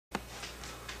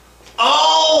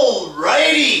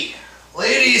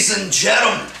Ladies and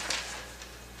gentlemen,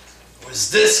 I was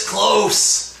this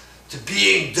close to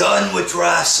being done with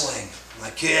wrestling.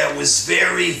 Okay, I was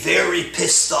very, very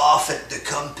pissed off at the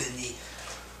company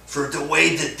for the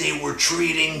way that they were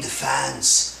treating the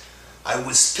fans. I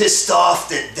was pissed off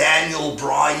that Daniel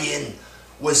Bryan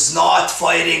was not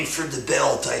fighting for the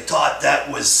belt. I thought that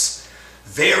was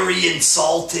very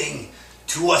insulting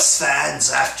to us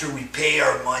fans after we pay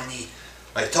our money.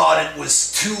 I thought it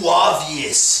was too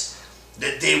obvious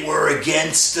that they were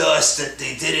against us, that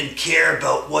they didn't care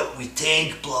about what we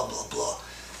think, blah, blah, blah.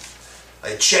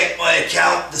 I checked my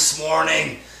account this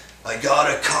morning. I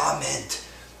got a comment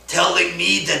telling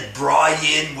me that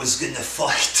Bryan was going to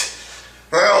fight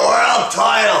for a world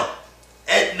title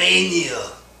at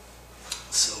Mania.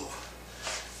 So,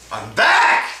 I'm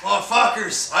back,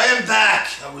 motherfuckers. I am back.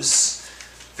 I was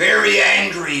very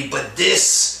angry, but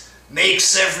this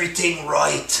makes everything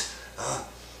right.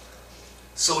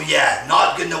 So yeah,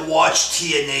 not gonna watch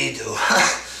TNA though.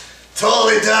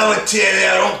 Totally done with TNA.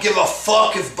 I don't give a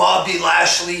fuck if Bobby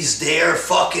Lashley's there.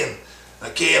 Fuck him.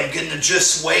 Okay, I'm gonna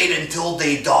just wait until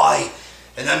they die.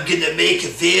 And I'm gonna make a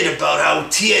vid about how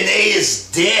TNA is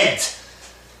dead.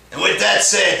 And with that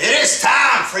said, it is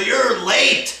time for your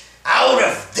late, out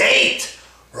of date,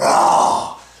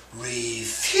 Raw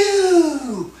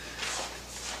review.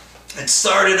 It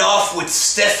started off with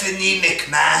Stephanie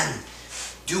McMahon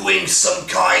doing some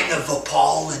kind of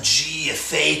apology, a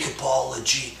fake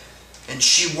apology. And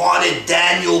she wanted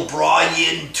Daniel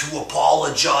Bryan to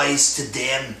apologize to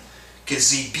them because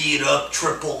he beat up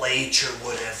Triple H or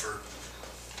whatever.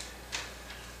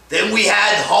 Then we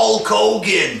had Hulk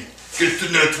Hogan. Get the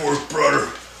network, brother.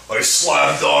 I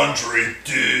slammed Andre,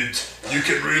 dude. You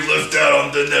can relive that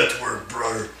on the network,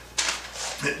 brother.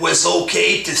 It was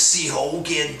okay to see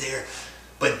Hogan there.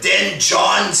 But then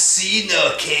John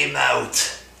Cena came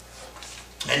out.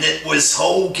 And it was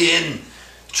Hogan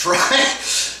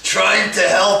trying to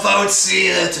help out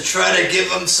Cena, to try to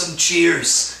give him some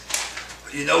cheers.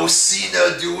 You know,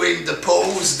 Cena doing the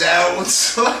pose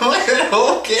downs. Look at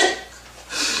Hogan.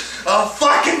 I'm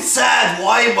fucking sad.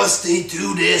 Why must they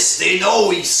do this? They know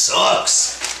he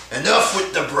sucks. Enough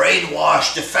with the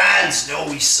brainwash. The fans know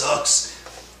he sucks.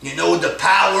 You know, the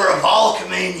power of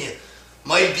Hulkamania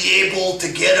might be able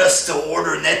to get us to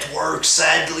order networks.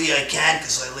 Sadly, I can't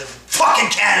because I live in fucking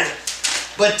Canada.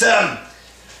 But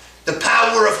the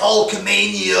power of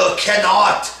Hulkamania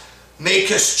cannot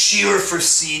make us cheer for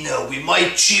Cena. We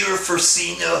might cheer for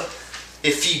Cena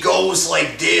if he goes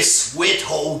like this with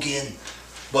Hogan.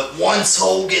 But once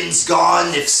Hogan's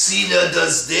gone, if Cena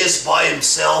does this by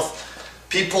himself,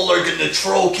 people are going to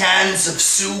throw cans of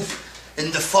soup in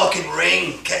the fucking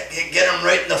ring, get him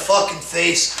right in the fucking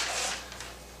face.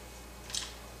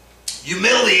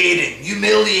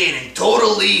 Humiliating,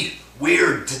 totally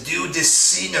weird to do this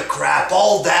Cena crap,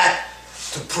 all that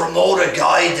to promote a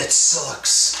guy that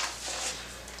sucks.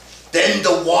 Then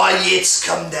the Wyatts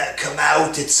come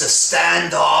out, it's a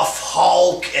standoff,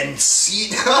 Hulk and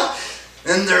Cena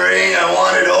in the ring. I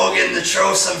wanted Hogan to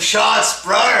throw some shots,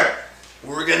 brother.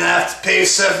 We're gonna have to pay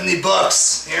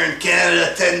 $70 here in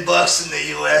Canada, $10 in the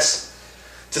US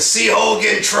to see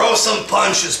Hogan throw some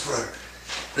punches, brother.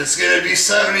 It's gonna be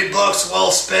 $70 well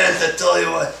spent, I tell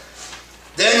you what.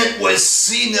 Then it was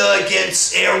Cena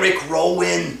against Eric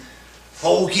Rowan.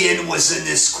 Hogan was in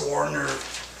his corner.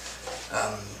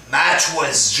 Match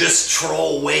was just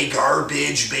throwaway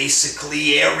garbage,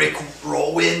 basically. Eric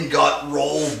Rowan got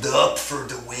rolled up for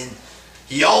the win.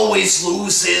 He always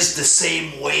loses the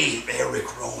same way, Eric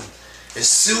Rowan. As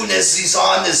soon as he's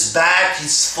on his back,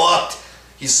 he's fucked.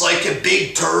 He's like a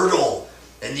big turtle.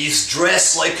 And he's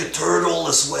dressed like a turtle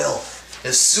as well.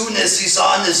 As soon as he's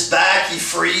on his back, he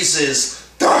freezes.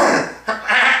 Then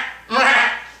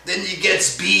he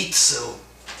gets beat, so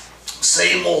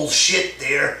same old shit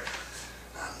there.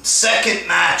 Second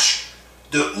match,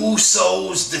 the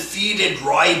Usos defeated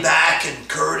Ryback and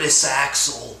Curtis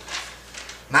Axel.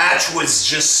 Match was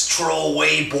just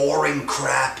throwaway, boring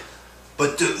crap.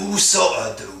 But the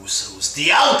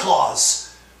Outlaws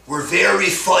were very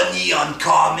funny on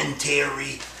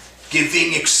commentary,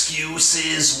 giving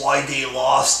excuses why they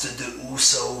lost to the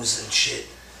Usos and shit.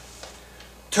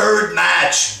 Third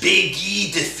match, Big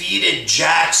E defeated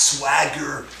Jack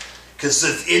Swagger because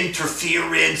of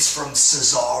interference from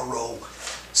Cesaro.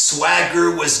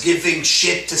 Swagger was giving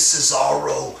shit to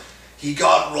Cesaro. He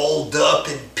got rolled up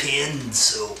and pinned,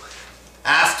 so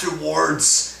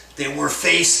afterwards they were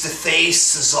face to face,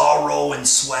 Cesaro and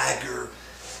Swagger.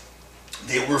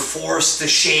 They were forced to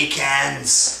shake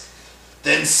hands.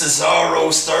 Then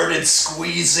Cesaro started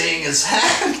squeezing his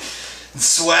hand. And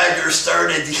Swagger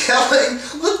started yelling,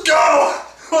 "Let go!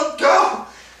 Let go!"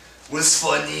 was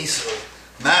funny, so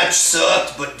match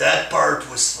sucked, but that part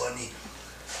was funny.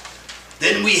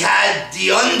 Then we had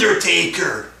The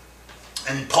Undertaker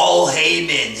and Paul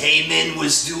Heyman. Heyman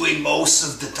was doing most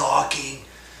of the talking.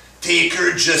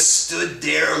 Taker just stood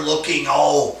there looking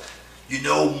all, you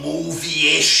know,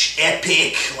 movie-ish,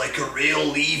 epic, like a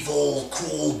real evil,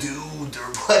 cool dude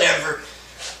or whatever.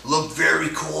 Looked very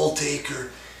cool,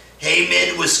 Taker.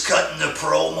 Heyman was cutting a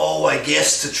promo, I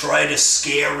guess, to try to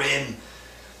scare him.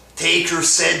 Taker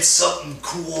said something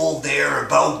cool there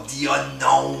about the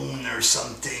unknown or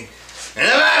something. And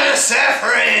about a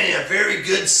suffering, a very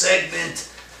good segment.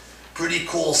 Pretty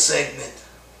cool segment.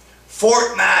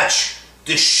 Fourth match,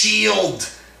 The Shield.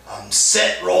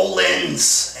 Seth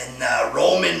Rollins and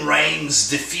Roman Reigns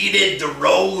defeated the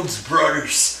Rhodes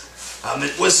Brothers.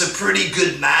 It was a pretty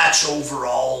good match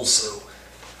overall, so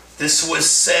this was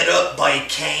set up by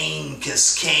Kane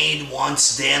because Kane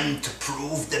wants them to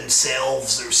prove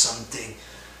themselves or something.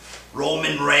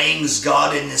 Roman Reigns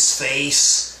got in his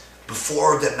face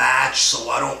before the match, so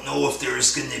I don't know if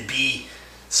there's going to be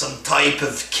some type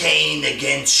of Kane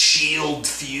against Shield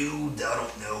feud. I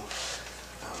don't know.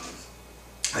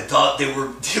 I thought they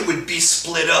would be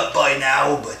split up by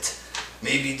now, but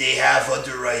maybe they have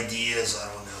other ideas. I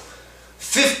don't know.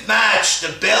 Fifth match, the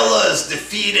Bellas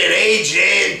defeated AJ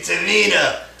and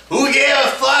Tamina. Who gave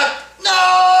a fuck?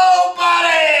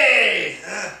 Nobody!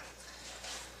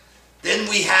 Then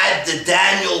we had the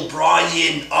Daniel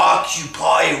Bryan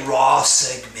Occupy Raw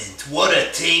segment. What a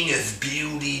thing of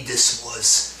beauty this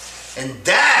was. And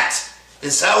that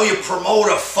is how you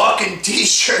promote a fucking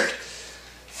t-shirt.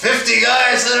 50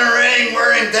 guys in a ring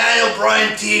wearing Daniel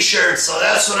Bryan t-shirts, so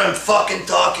that's what I'm fucking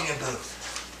talking about.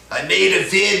 I made a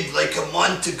vid like a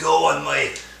month ago on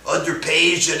my other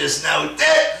page that is now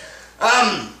dead.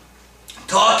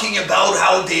 Talking about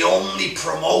how they only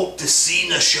promote the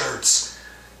Cena shirts.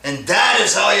 And that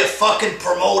is how you fucking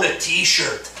promote a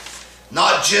t-shirt.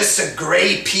 Not just a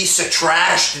grey piece of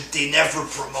trash that they never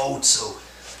promote, so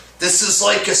this is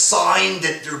like a sign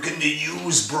that they're gonna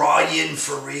use Bryan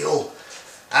for real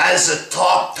as a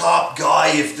top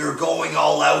guy if they're going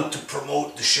all out to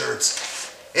promote the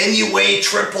shirts. Anyway,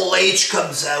 Triple H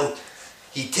comes out.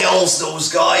 He tells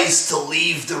those guys to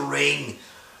leave the ring.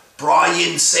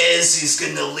 Bryan says he's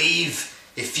gonna leave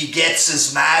if he gets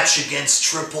his match against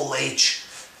Triple H.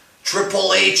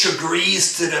 Triple H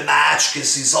agrees to the match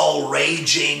because he's all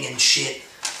raging and shit.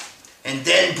 And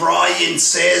then Bryan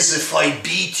says, if I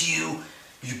beat you,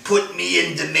 you put me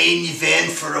in the main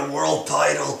event for the world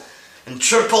title. And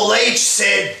Triple H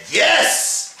said,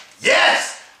 yes,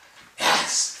 yes,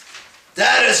 yes.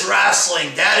 That is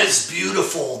wrestling. That is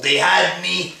beautiful. They had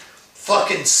me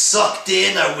fucking sucked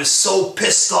in. I was so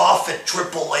pissed off at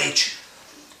Triple H.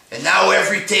 And now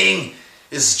everything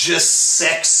is just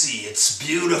sexy. It's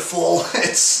beautiful.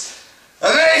 It's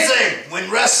amazing.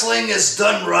 When wrestling is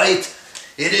done right,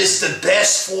 it is the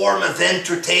best form of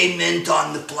entertainment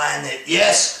on the planet.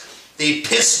 Yes, they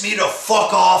piss me the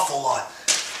fuck off a lot.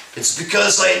 It's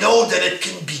because I know that it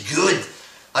can be good.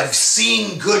 I've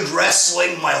seen good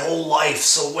wrestling my whole life,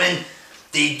 so when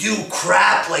they do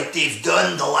crap like they've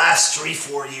done the last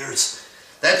 3-4 years,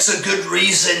 that's a good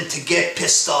reason to get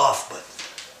pissed off. But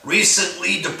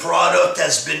recently the product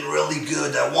has been really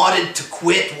good. I wanted to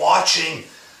quit watching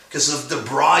because of the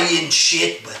Bryan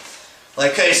shit, but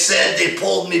like I said, they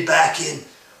pulled me back in.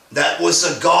 That was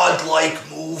a godlike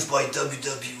move by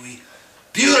WWE.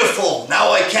 Beautiful.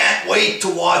 Now I can't wait to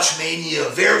watch Mania.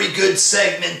 Very good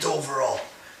segment overall.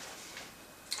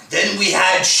 Then we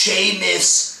had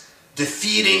Sheamus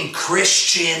defeating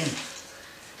Christian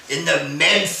in the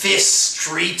Memphis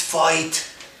Street Fight.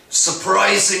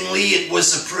 Surprisingly, it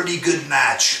was a pretty good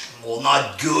match. Well,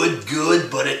 not good,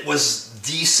 but it was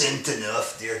decent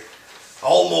enough there.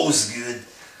 Almost good.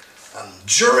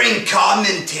 During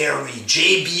commentary,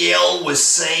 JBL was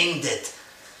saying that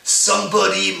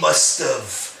somebody must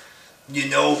have, you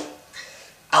know,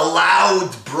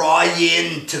 allowed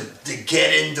Bryan to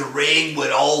get in the ring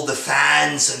with all the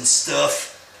fans and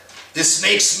stuff. This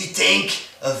makes me think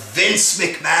of Vince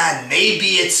McMahon.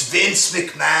 Maybe it's Vince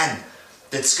McMahon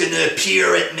that's going to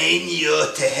appear at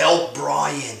Mania to help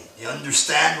Bryan. You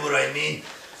understand what I mean?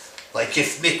 Like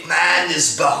if McMahon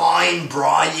is behind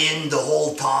Bryan the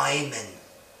whole time and,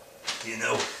 you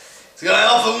know, he's going to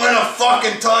help him win a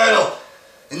fucking title.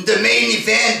 In the main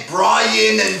event,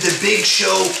 Bryan and the Big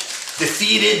Show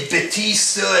defeated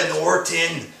Batista and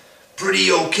Orton.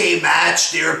 Pretty okay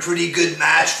match there. Pretty good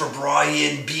match for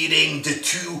Bryan, beating the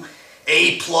two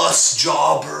A+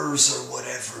 jobbers or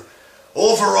whatever.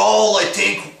 Overall, I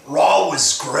think Raw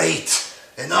was great.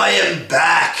 And I am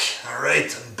back.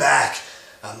 Alright, I'm back.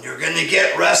 You're gonna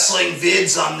get wrestling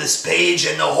vids on this page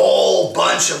and a whole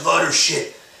bunch of other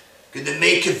shit. Gonna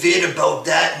make a vid about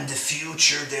that in the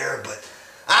future there, but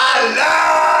I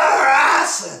love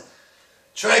wrestling.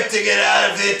 Tried to get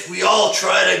out of it. We all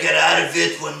try to get out of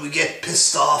it when we get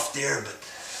pissed off there, but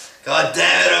god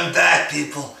damn it, I'm back,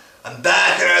 people. I'm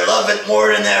back and I love it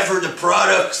more than ever. The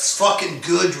product's fucking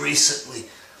good recently.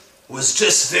 Was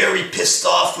just very pissed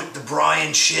off with the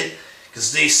Bryan shit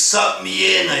because they sucked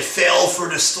me in. I fell for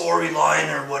the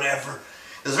storyline or whatever.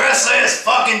 Because wrestling is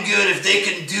fucking good. If they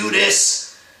can do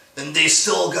this, then they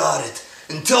still got it.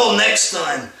 Until next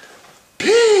time,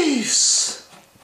 peace.